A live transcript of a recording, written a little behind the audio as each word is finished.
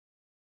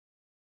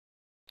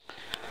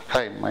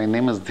Hi, my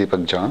name is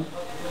Deepak John.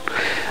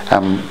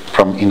 I'm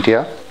from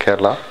India,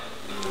 Kerala.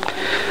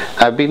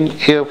 I've been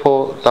here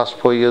for last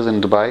 4 years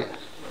in Dubai,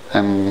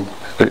 and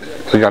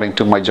regarding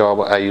to my job,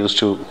 I used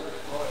to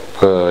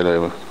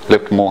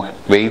lift more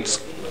weights,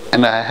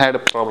 and I had a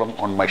problem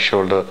on my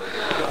shoulder,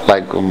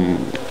 like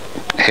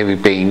heavy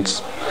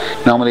pains.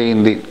 Normally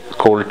in the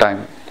cold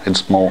time,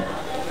 it's more.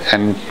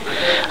 And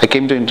I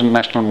came to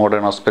International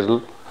Modern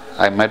Hospital.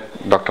 I met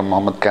Dr.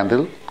 Mohamed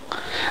Kandil,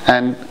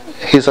 and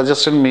he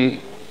suggested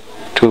me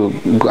to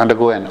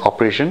undergo an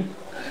operation,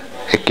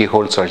 a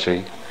keyhole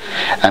surgery,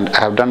 and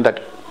I have done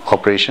that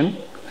operation,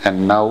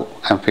 and now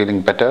I'm feeling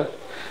better,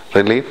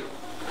 relief,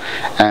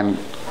 and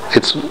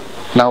it's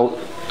now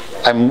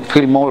I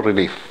feel more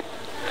relief.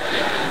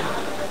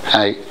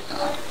 I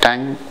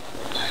thank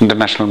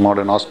International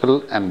Modern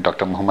Hospital and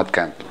Dr. Mohamed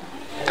Kandil.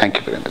 Thank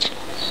you very much.